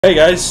Hey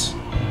guys,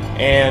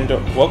 and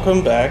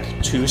welcome back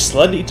to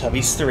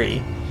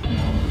ST3.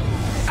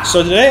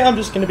 So today I'm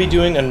just going to be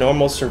doing a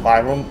normal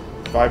survival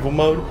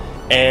mode,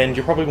 and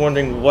you're probably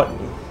wondering what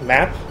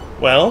map?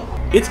 Well,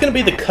 it's going to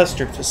be the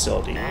custard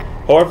facility.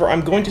 However,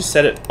 I'm going to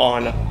set it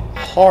on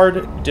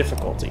hard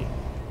difficulty,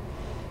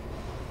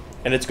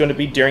 and it's going to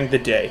be during the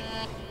day.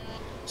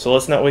 So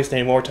let's not waste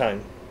any more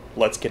time.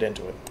 Let's get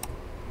into it.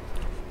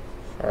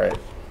 Alright.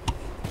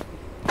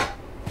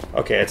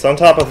 Okay, it's on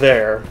top of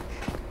there.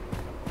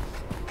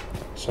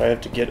 So I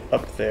have to get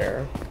up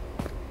there.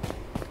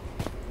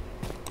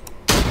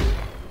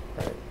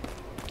 Right.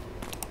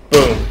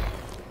 Boom.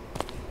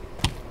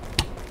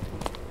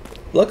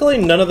 Luckily,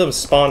 none of them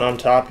spawn on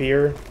top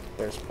here.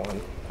 There's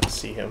one. I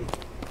see him.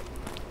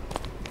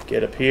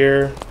 Get up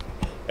here.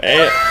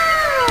 And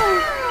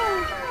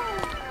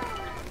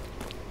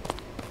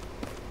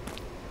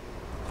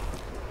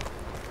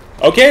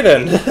okay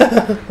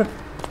then.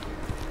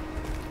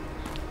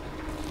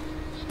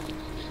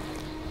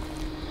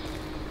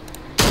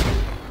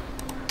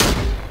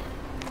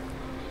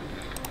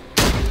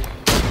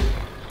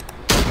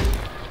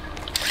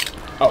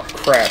 Oh,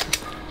 crap.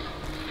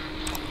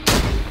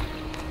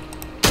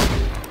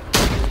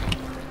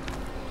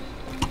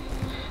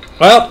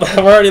 Well, I've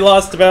already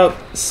lost about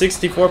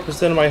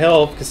 64% of my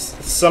health because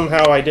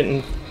somehow I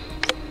didn't...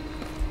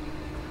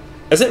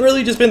 Has it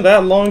really just been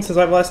that long since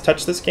I've last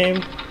touched this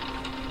game?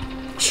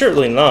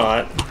 Surely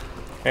not.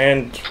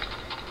 And...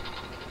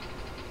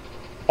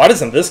 why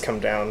doesn't this come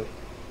down?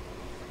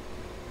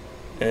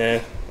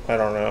 I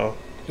don't know.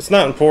 It's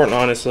not important,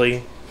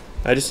 honestly.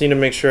 I just need to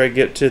make sure I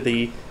get to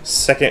the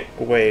second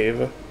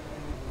wave.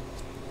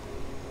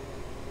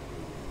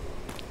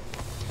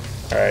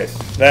 Alright,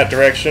 that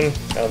direction.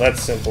 Oh, that's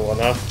simple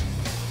enough.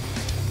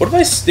 What if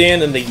I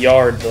stand in the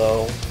yard,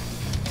 though?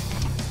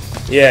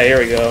 Yeah, here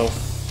we go.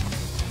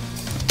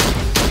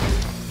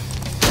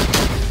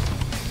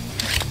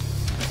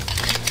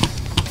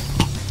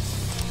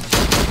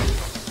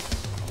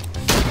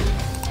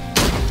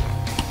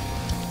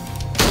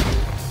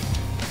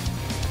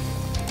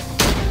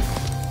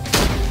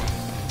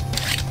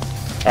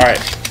 Alright,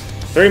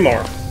 3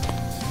 more.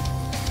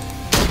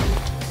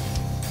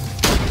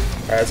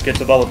 Alright, let's get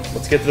to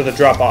the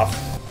drop off.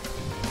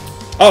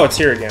 Oh, it's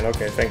here again.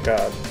 Okay, thank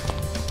God.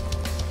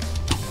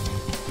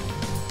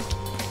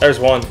 There's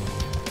one.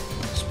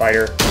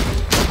 Spider.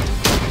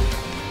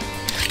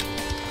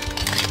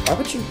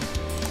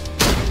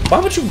 Why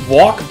would you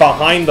walk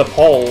behind the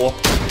pole?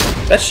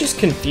 That's just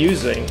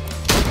confusing.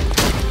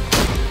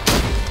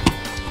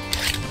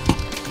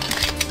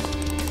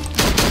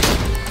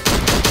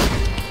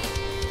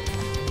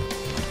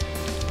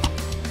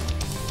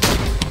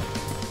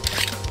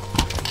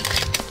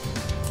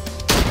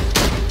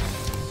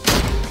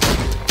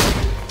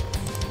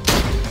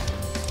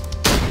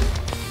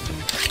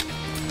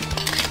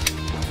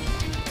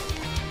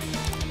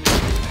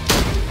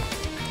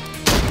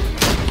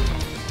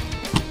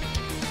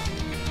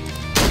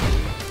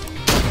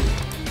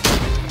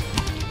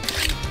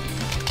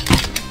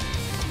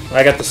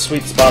 I got the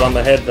sweet spot on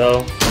the head,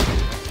 though.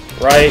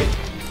 Right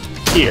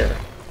here.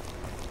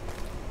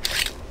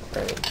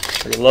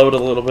 Alright, reload a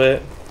little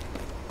bit.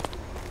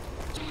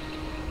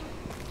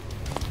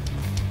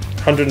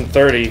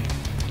 130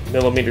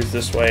 millimeters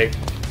this way.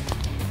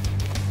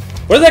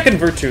 What does that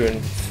convert to in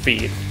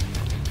feet?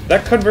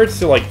 That converts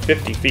to like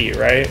 50 feet,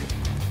 right?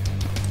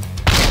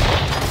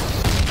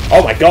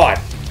 Oh my God!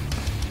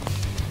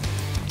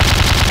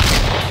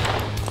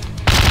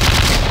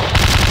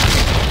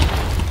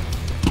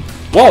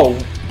 Whoa!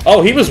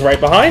 Oh, he was right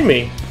behind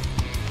me!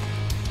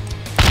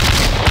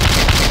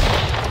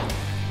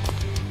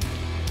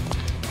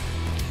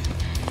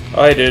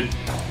 Oh, I did.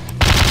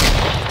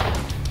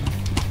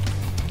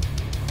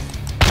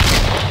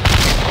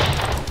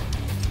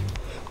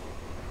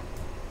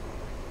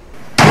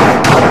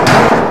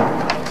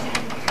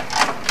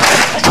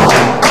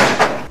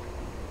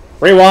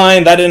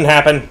 Rewind! That didn't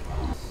happen.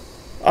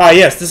 Ah,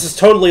 yes, this is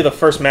totally the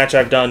first match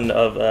I've done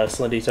of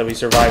ST3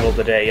 Survival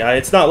today.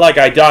 It's not like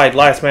I died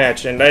last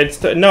match, and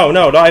it's... No,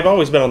 I've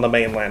always been on the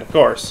mainland, of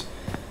course.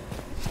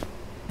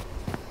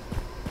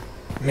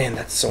 Man,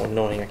 that's so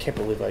annoying. I can't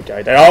believe I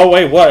died. Oh,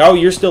 wait, what? Oh,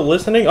 you're still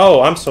listening?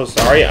 Oh, I'm so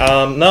sorry.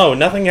 No,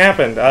 nothing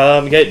happened.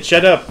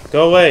 Shut up.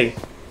 Go away.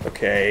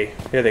 Okay,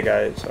 here the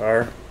guys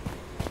are.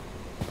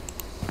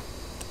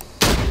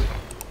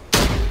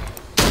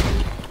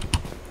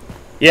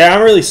 Yeah,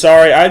 I'm really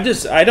sorry. I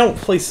don't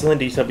play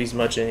ST3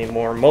 much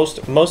anymore. Most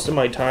of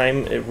my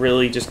time, it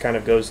really just kind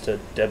of goes to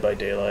Dead by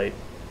Daylight.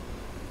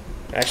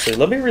 Actually,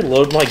 let me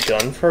reload my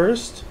gun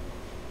first.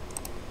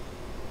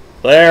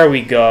 There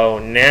we go.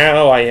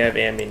 Now I have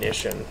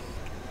ammunition.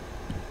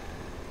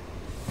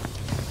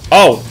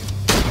 Oh!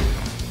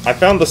 I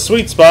found the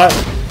sweet spot.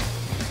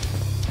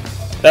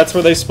 That's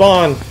where they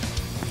spawn.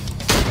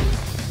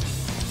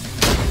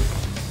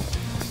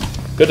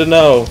 Good to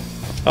know.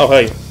 Oh,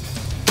 hey.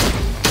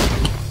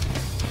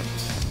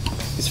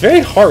 He's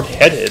very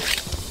hard-headed.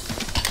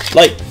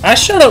 Like, I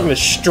shot him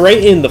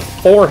straight in the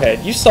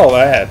forehead. You saw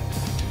that.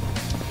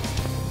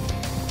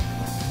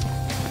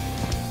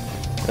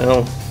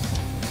 Well,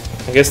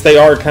 I guess they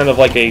are kind of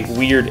like a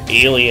weird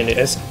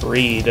alien-esque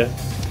breed.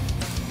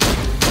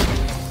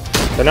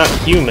 They're not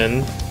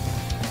human.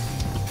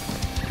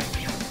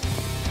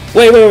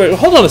 Wait,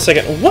 hold on a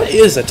second. What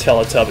is a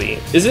Teletubby?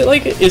 Is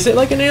it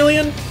like an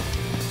alien?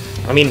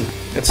 I mean,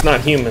 it's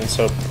not human,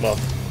 so, well,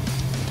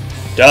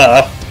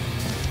 duh.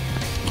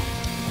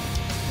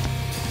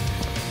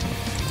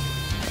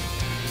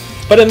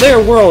 But in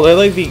their world, are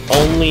they the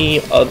only,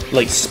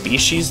 like,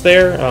 species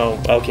there?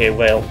 Oh, okay,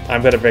 well, I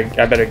better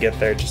get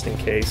there just in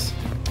case.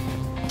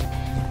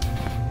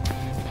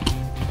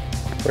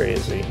 Where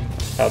is he?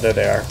 Oh, there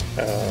they are.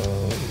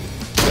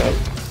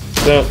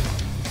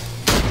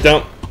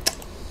 Don't.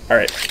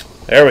 Alright,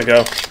 there we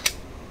go.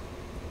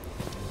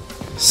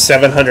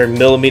 700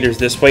 millimeters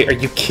this way? Are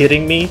you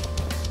kidding me?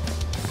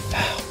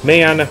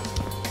 Man,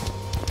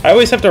 I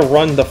always have to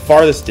run the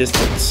farthest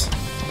distance.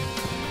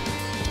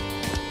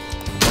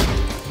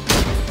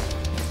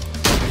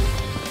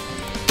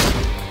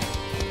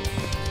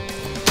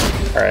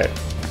 Alright.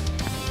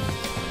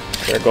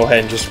 Better go ahead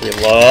and just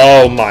reload.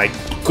 Oh my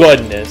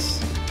goodness.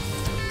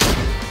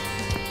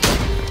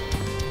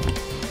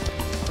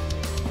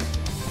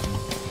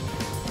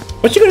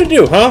 What you gonna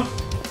do, huh?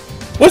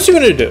 What you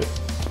gonna do?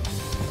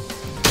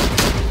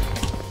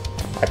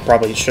 I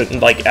probably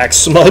shouldn't, like, act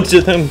smug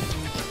to them.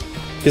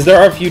 Because there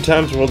are a few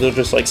times where they'll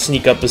just, like,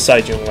 sneak up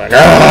beside you and like,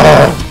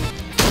 Argh!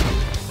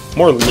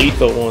 More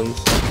lethal ones.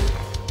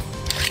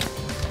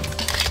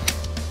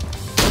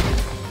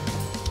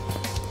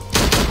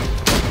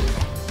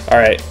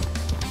 Alright.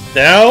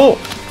 Now,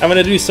 I'm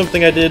gonna do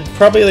something I did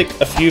probably,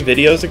 like, a few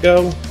videos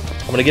ago.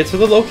 I'm gonna get to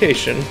the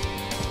location.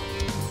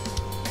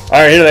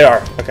 Alright, here they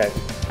are. Okay.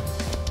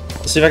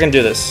 Let's see if I can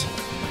do this.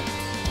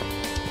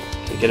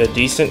 Get a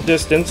decent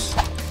distance.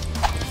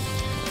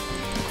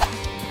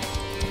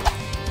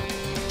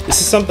 This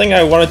is something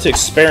I wanted to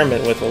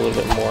experiment with a little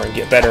bit more and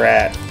get better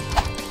at.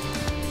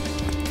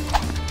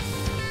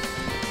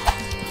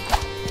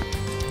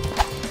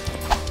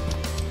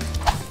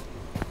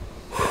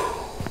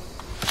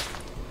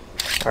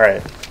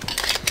 Alright.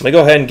 Let me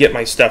go ahead and get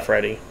my stuff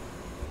ready.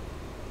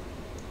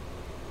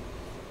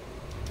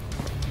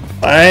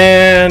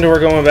 And we're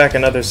going back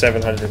another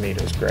 700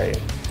 meters. Great.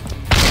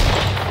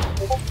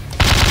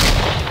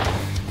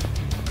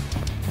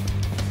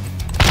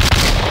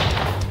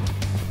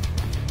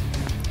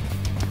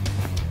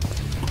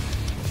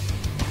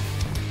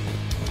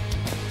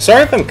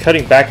 Sorry if I'm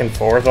cutting back and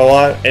forth a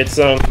lot. It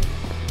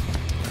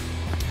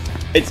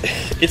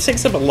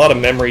takes up a lot of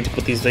memory to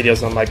put these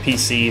videos on my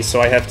PC, so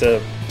I have to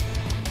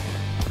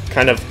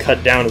kind of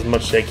cut down as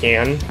much as I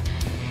can.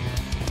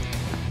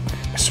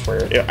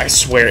 I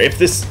swear,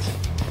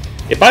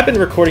 if I've been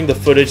recording the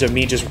footage of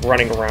me just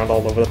running around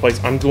all over the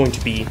place, I'm going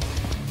to be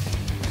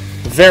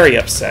very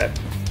upset.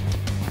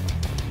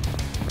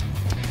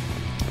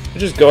 I'll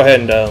just go ahead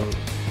and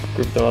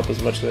group them up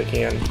as much as I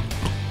can.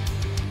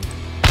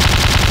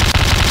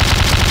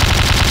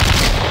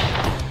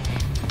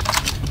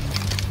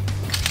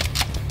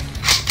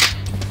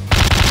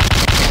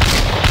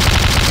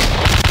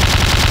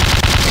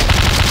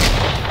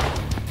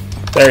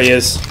 There he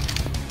is.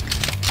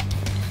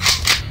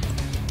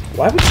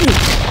 Why would you...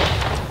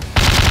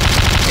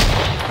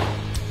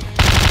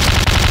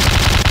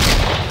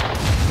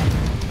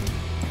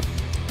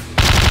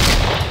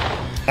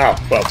 Oh,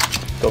 well,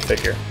 go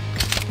figure.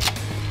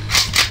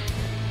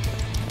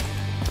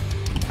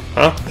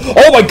 Huh?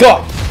 Oh my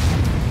god!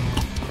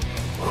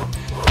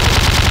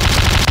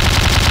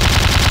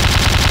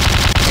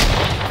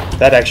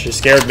 That actually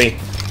scared me.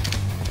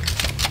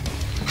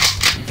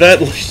 That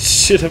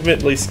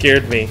legitimately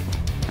scared me.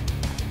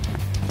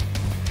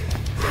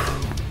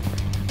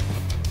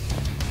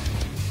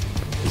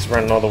 He's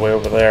running all the way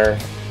over there.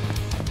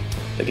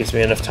 That gives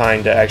me enough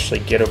time to actually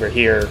get over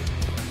here.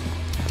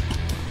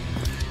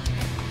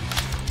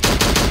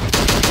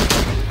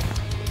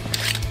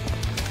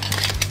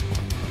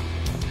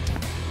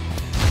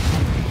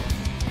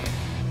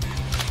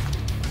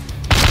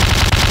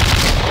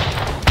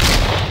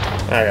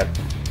 Alright.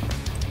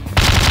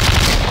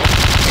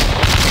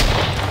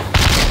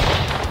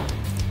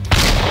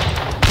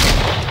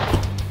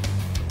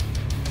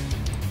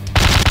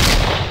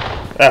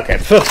 Okay.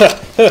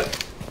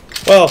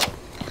 Well,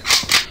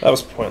 that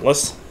was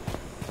pointless.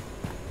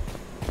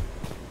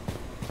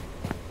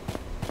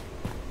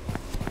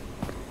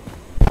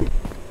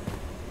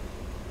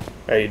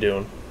 How you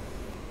doing?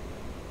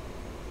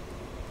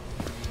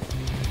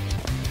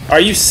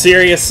 Are you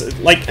serious?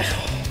 Like,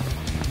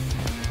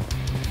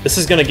 this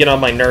is gonna get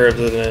on my nerves,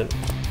 isn't it?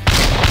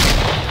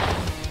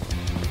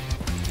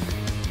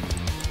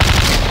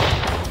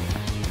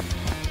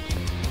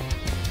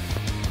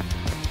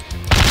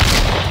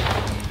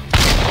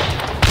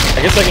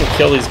 I guess I can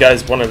kill these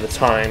guys one at a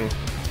time.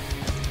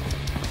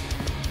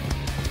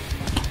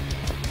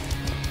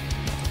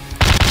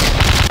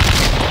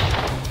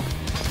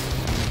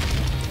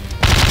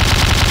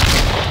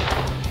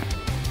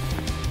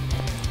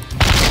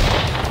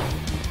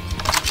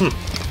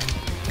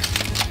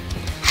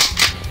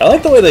 I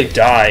like the way they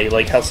die,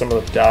 like how some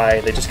of them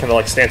die. They just kind of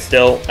like stand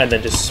still and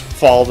then just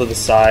fall to the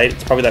side.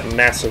 It's probably that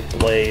massive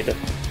blade.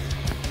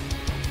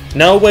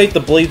 No, wait,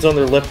 the blade's on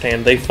their left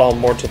hand. They fall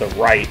more to the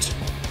right.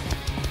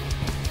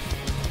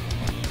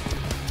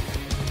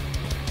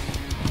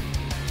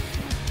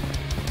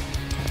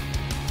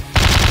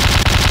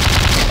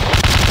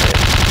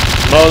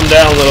 Mow them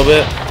down a little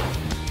bit.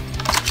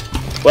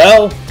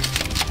 Well,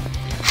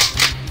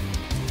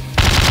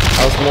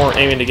 I was more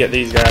aiming to get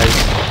these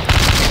guys.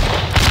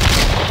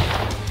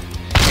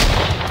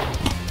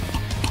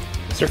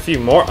 Is there a few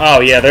more? Oh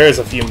yeah, there is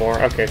a few more.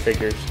 Okay,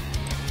 figures.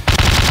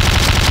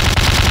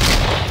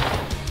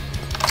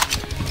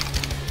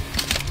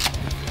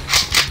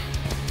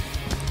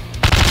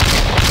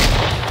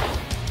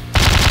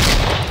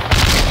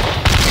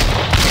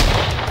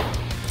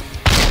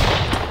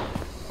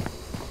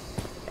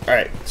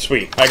 Alright,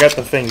 sweet. I got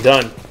the thing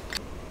done.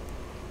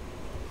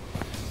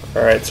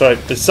 Alright, so I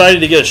decided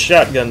to get a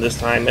shotgun this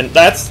time, and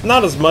that's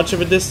not as much of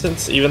a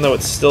distance, even though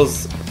it's still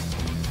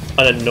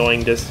an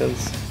annoying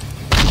distance.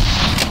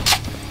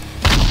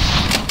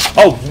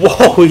 Oh,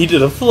 whoa, he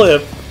did a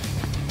flip!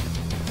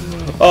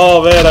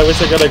 Oh man, I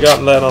wish I could have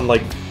gotten that on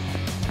like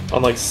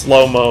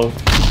slow-mo.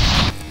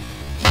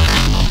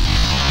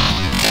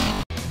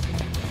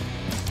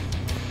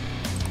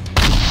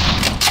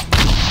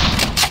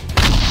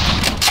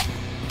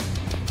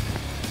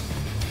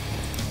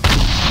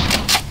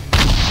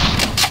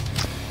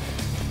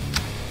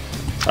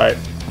 Alright.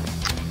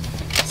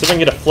 See if I can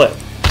get a flip.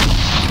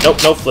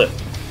 Nope, no flip.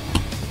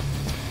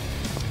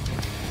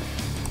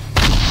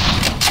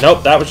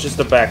 Nope, that was just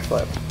a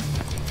backflip.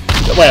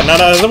 Wait, no,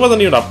 that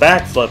wasn't even a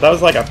backflip. That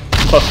was like a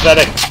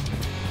pathetic...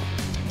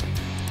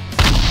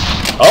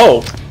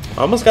 Oh!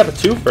 I almost got a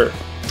twofer.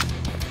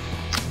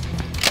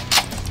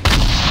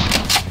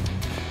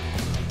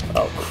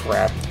 Oh,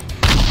 crap.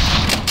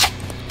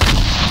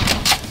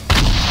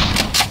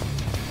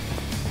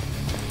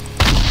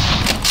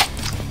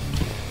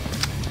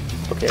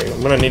 Okay,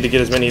 I'm gonna need to get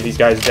as many of these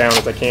guys down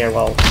as I can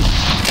while...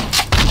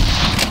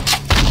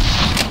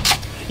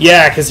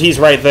 Yeah, because he's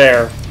right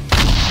there.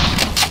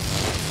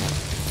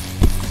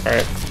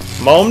 Alright,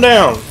 mow him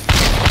down.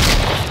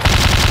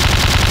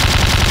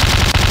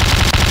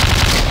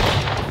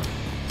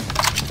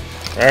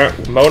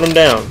 Alright, mowed him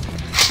down.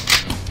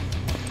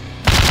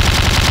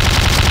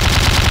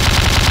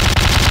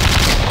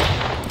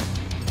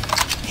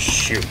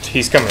 Shoot,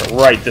 he's coming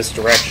right this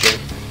direction.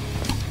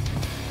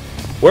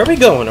 Where are we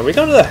going? Are we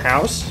going to the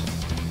house?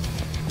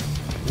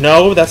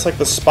 No, that's like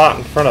the spot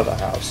in front of the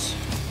house.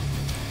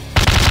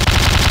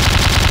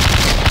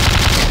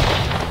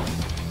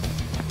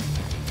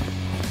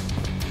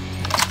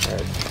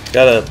 Alright,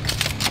 gotta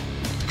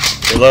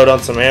reload on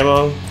some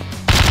ammo.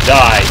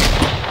 Die!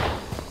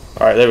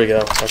 Alright, there we go.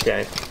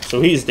 Okay, so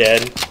he's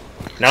dead.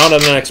 Now on to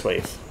the next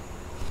wave.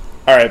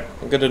 Alright,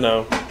 good to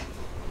know.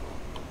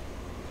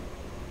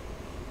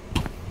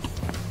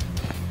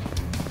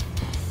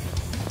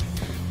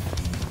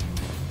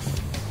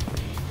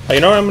 Oh, you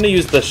know what? I'm gonna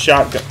use the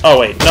shotgun. Oh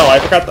wait, no, I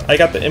forgot. I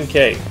got the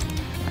MK.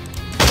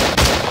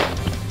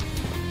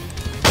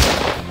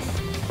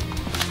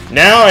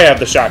 Now I have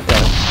the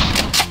shotgun.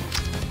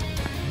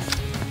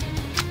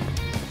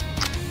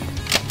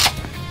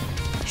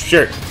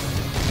 Sure.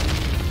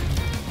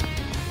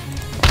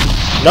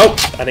 Nope,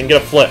 I didn't get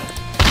a flip.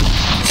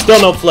 Still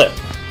no flip.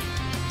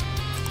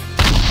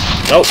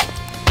 Nope.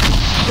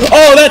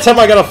 Oh, that time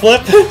I got a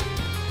flip.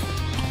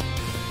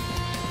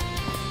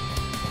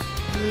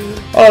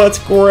 Oh, that's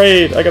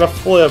great! I got a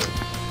flip.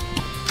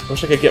 I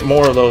wish I could get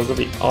more of those.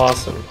 That'd be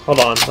awesome. Hold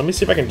on. Let me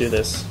see if I can do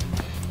this.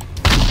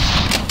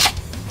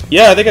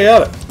 Yeah, I think I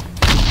got it.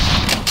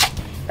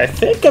 I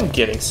think I'm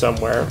getting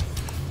somewhere.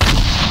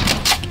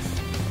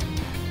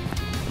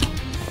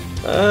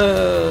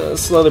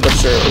 Slowly but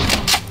surely.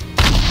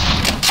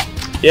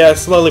 Yeah,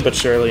 slowly but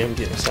surely I'm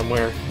getting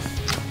somewhere.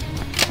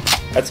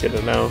 That's good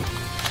to know.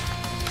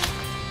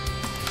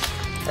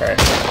 Alright.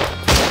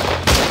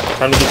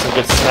 Time to get some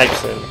good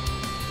snipes in.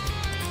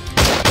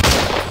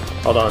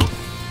 Hold on.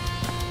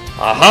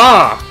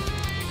 Aha!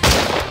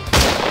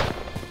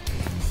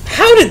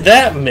 How did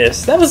that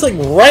miss? That was like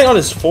right on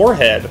his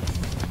forehead.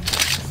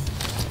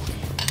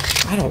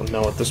 I don't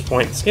know at this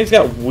point. This game's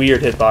got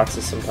weird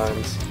hitboxes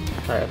sometimes.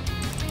 Alright.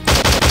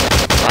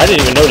 I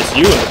didn't even notice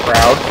you in the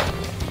crowd.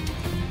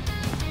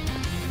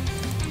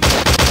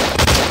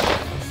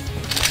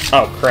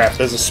 Oh crap,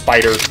 there's a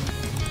spider.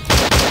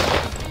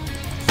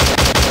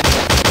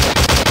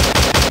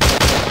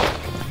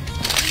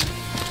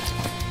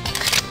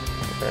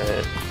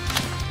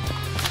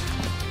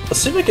 Let's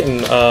see if I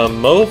can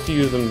mow a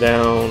few of them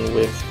down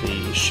with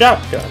the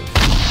shotgun.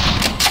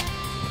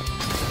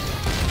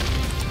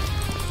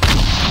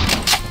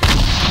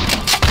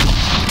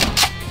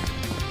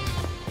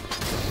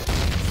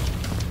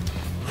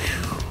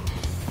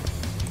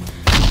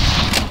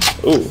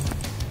 Ooh.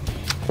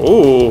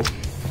 Ooh.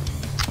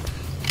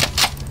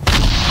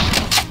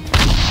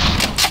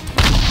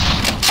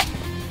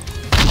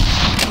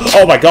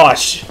 Oh my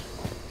gosh!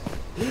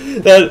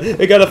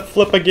 It got a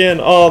flip again.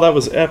 Oh, that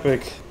was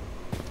epic.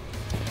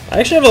 I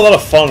actually have a lot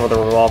of fun with the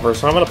revolver,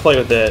 so I'm gonna play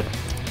with it.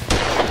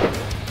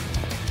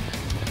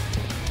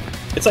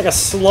 It's like a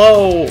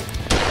slow...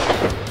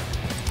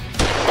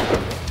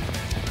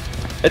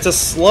 It's a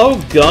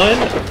slow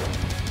gun,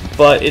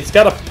 but it's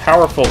got a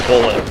powerful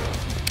bullet.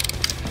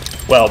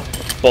 Well,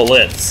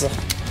 bullets.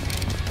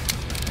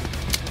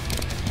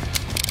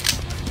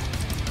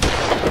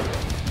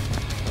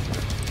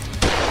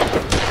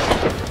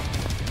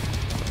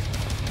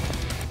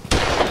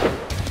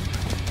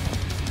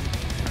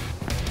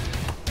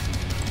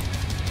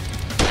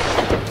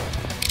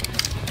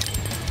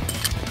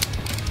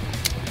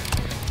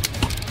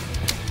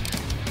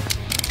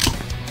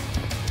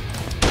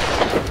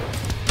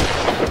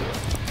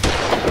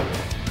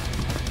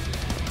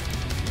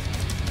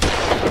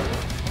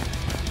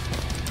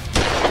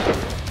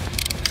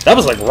 That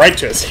was like right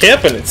to his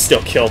hip and it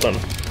still killed him.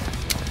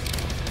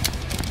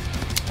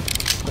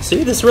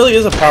 See, this really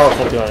is a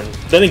powerful gun.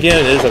 Then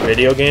again, it is a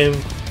video game.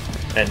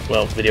 And,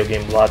 well, video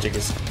game logic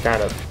is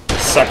kind of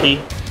sucky.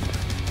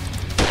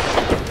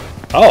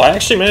 Oh, I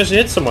actually managed to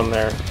hit someone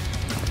there.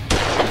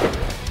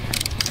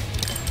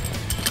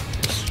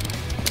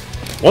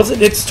 Once it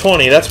hits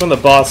 20, that's when the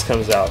boss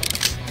comes out.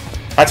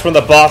 That's when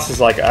the boss is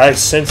like, I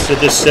sense a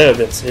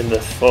disturbance in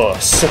the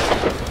force.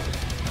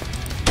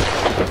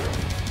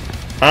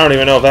 I don't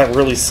even know if that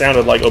really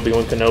sounded like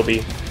Obi-Wan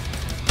Kenobi.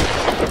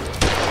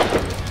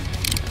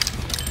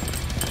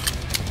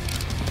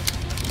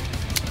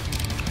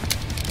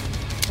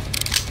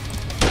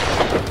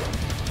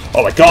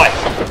 Oh my god!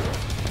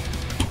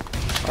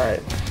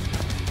 Alright.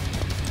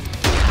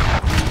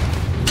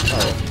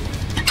 Alright.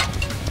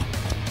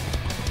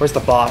 Where's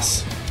the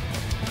boss?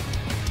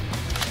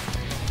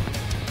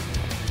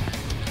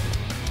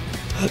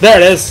 There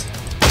it is!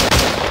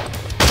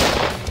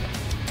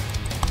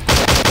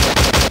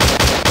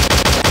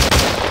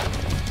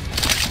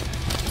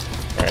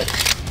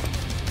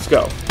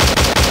 Go.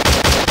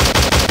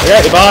 I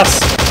got you, boss.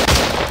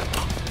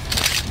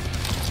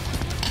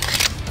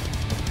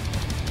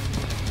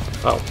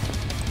 Oh.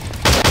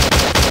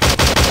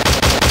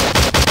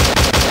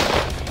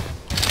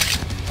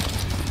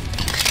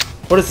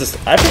 What is this?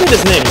 I forget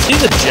his name. Is he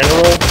the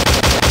general?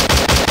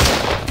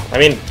 I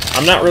mean,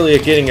 I'm not really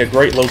getting a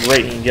great load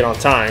rate and get on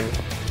time.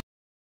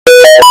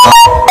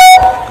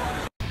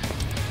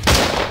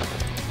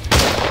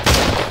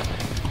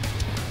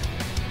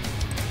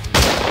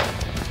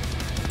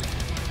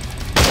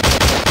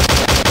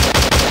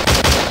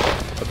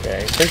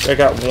 I think I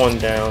got one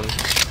down.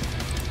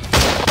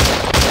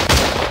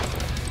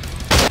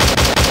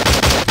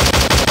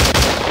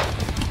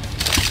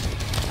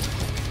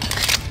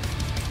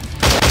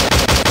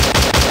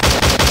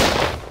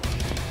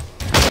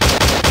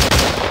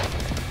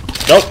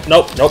 Nope,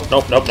 nope, nope,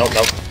 nope, nope, nope,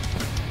 nope.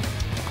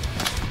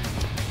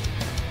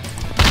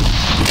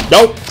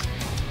 Nope!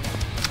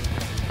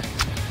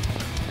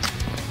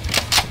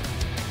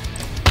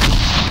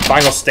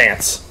 Final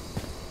stance.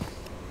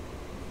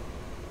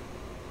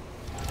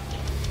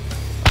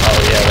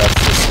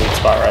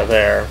 Spot right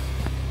there.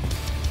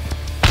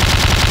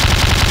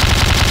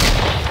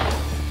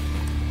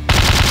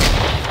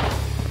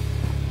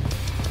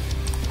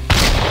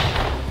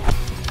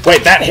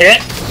 Wait, that hit?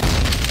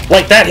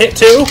 Wait, that hit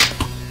too?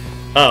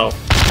 Oh.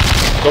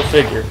 Go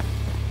figure.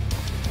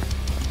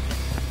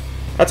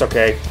 That's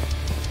okay.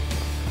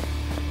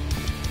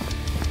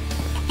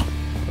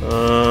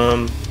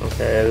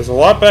 Okay, there's a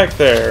lot back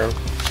there.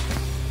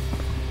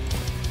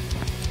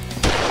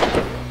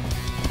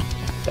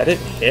 That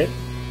didn't hit?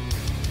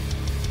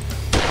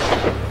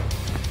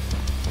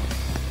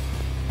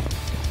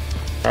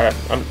 Alright,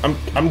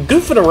 I'm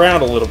goofing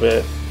around a little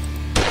bit.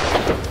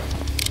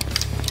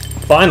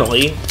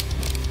 Finally.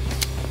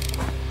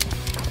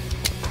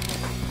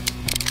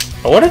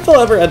 I wonder if they'll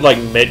ever add like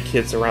med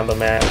kits around the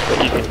map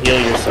that you can heal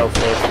yourself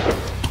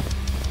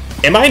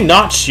with. Am I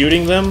not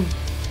shooting them?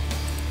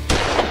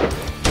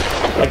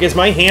 Like, is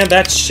my hand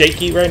that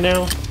shaky right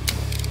now?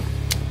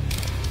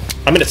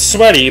 I mean, it's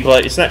sweaty,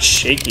 but it's not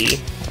shaky.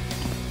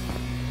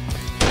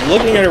 I'm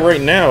looking at it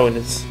right now, and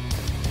it's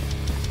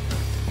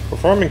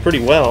performing pretty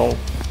well.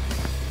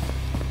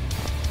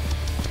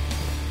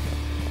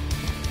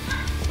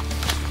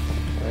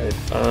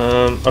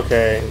 Alright,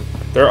 okay.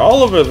 They're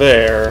all over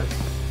there.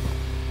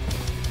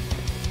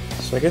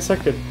 So I guess I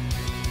could...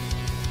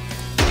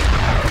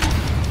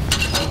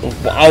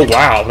 Oh,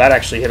 wow, that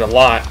actually hit a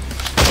lot.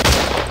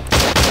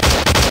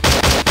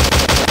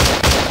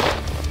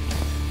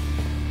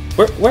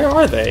 Where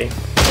are they?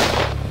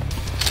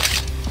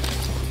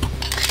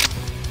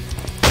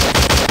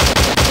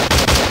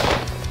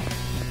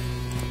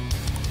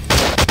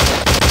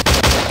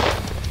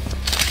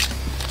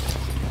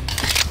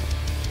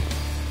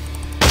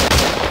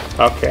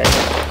 Okay.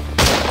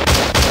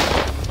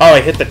 Oh,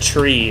 I hit the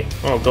tree.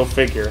 Oh, go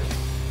figure.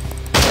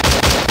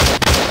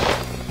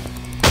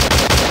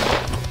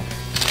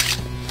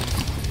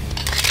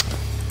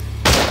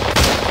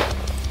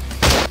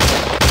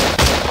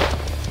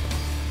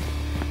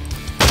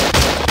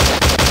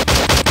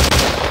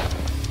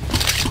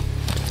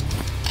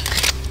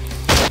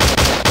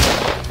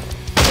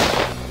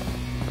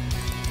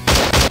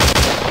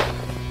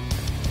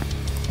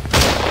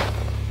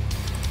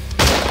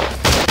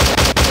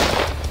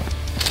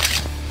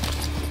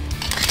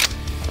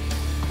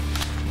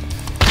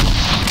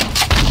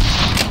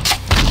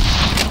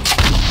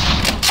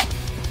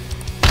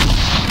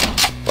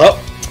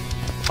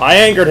 I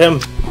angered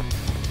him.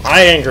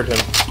 I angered him.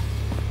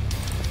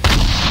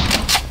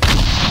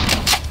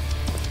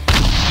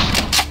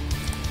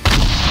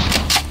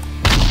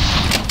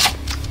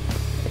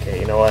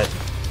 Okay, you know what?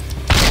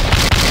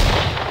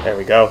 There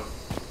we go.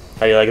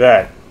 How you like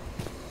that?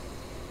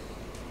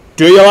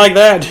 Do you like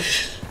that?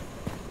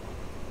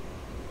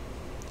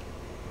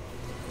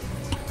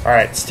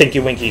 Alright, Stinky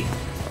Winky.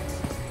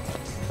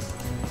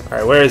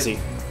 Alright, where is he?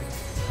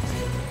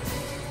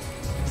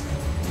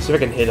 See if I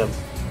can hit him.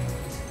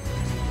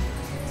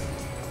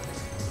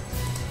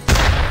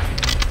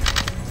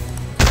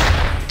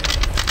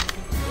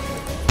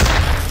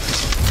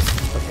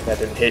 Okay, that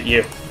didn't hit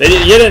you.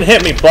 You didn't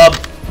hit me, bub!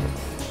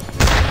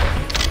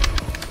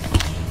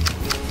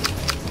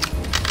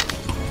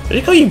 Did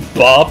he call you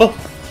Bob?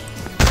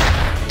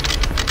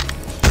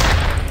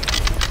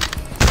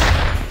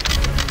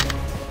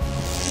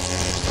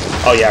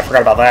 Oh yeah, I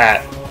forgot about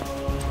that.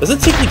 Doesn't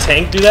Tiki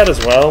Tank do that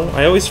as well?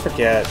 I always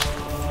forget.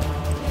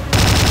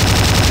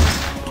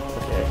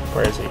 Okay,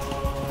 where is he?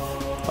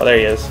 Oh, there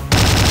he is.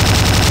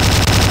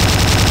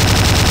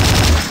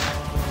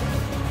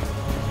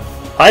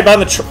 Hide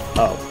behind the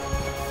oh.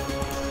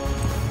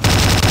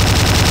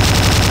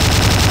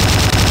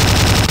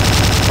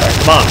 Alright,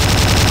 come on.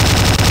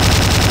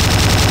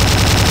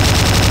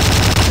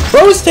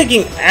 Bro is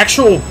taking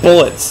actual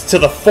bullets to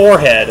the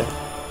forehead,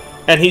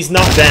 and he's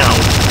not down.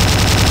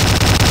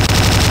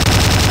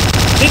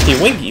 Tinky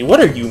Winky, what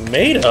are you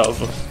made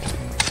of?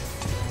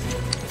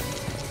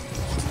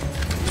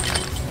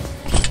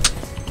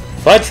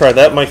 If I tried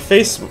that, my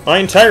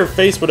entire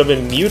face would have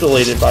been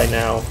mutilated by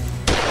now.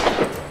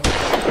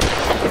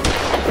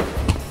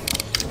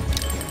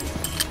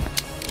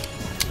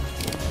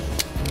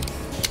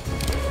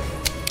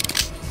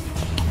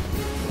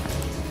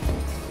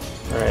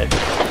 Alright.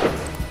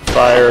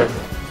 Fire.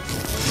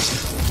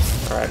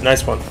 Alright,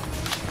 nice one.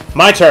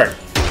 My turn!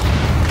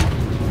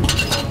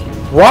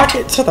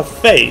 Rocket to the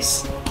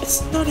face!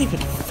 It's not even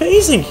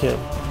phasing him!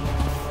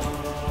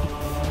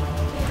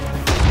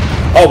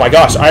 Oh my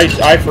gosh,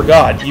 I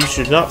forgot. You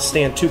should not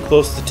stand too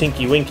close to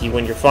Tinky Winky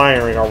when you're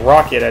firing a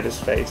rocket at his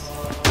face.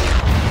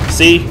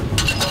 See?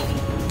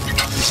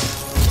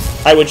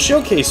 I would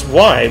showcase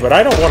why, but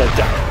I don't want to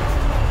die.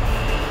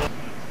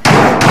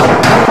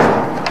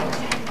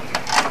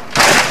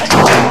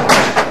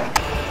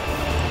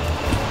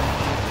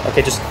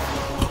 Okay, just...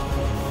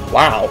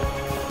 Wow.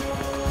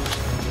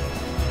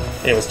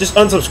 Anyways, just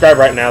unsubscribe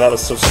right now. That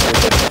was so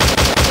stupid.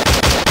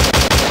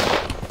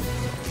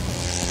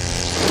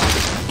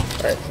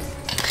 Alright.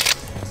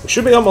 We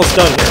should be almost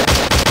done here.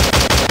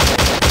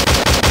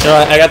 No,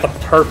 I got the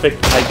perfect...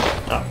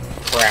 oh,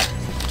 crap.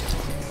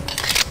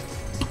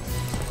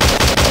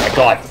 Oh my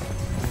god.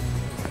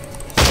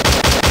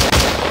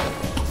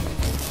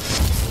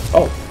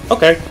 Oh,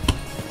 okay.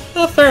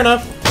 Fair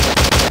enough.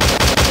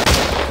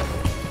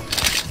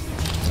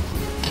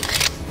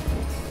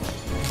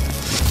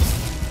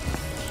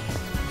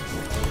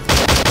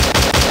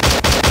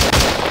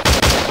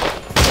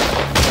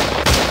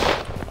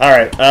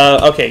 Alright,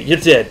 okay, you're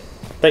dead.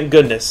 Thank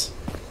goodness.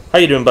 How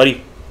you doing,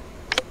 buddy?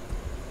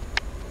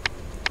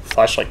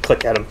 Flashlight,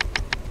 click at him.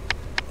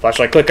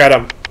 Flashlight, click at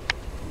him.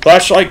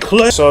 Flashlight,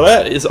 click! So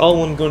that is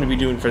all I'm going to be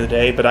doing for the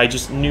day, but I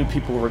just knew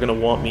people were going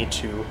to want me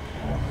to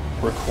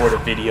record a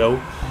video.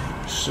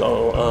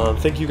 So,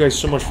 thank you guys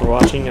so much for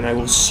watching, and I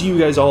will see you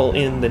guys all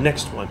in the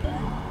next one.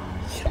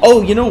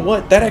 Oh, you know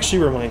what? That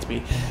actually reminds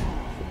me.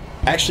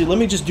 Actually, let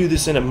me just do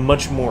this in a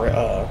much more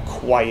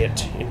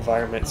quiet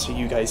environment so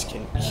you guys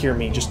can hear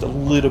me just a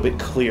little bit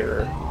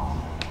clearer.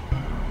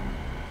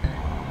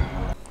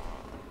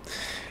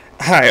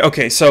 Hi,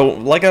 okay, so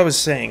like I was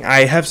saying,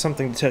 I have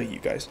something to tell you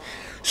guys.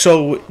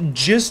 So,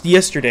 just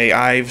yesterday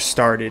I've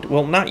started,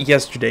 well, not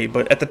yesterday,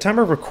 but at the time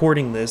of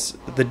recording this,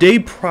 the day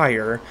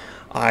prior,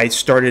 I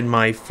started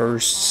my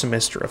first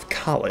semester of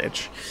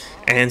college.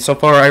 And so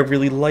far I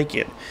really like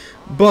it.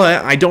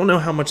 But I don't know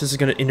how much this is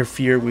going to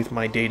interfere with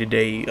my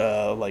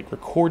day-to-day, like,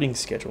 recording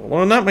schedule.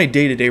 Well, not my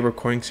day-to-day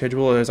recording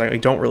schedule, as I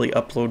don't really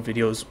upload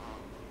videos,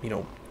 you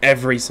know,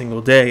 every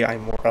single day. I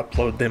more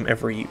upload them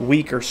every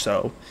week or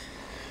so.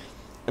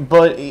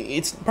 But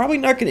it's probably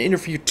not going to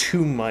interfere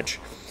too much.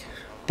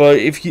 But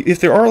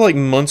if there are, like,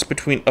 months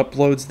between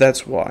uploads,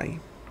 that's why.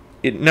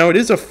 Now, it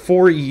is a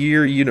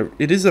 4-year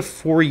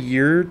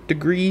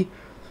degree.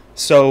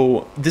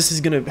 So this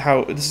is gonna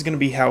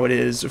be how it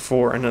is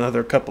for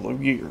another couple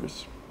of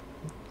years.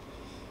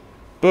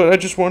 But I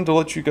just wanted to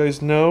let you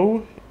guys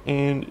know,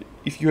 and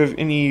if you have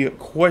any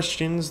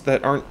questions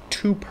that aren't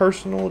too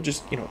personal,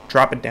 just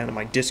drop it down in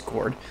my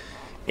Discord.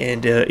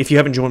 And if you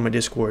haven't joined my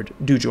Discord,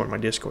 do join my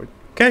Discord.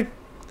 Okay?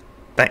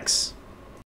 Thanks.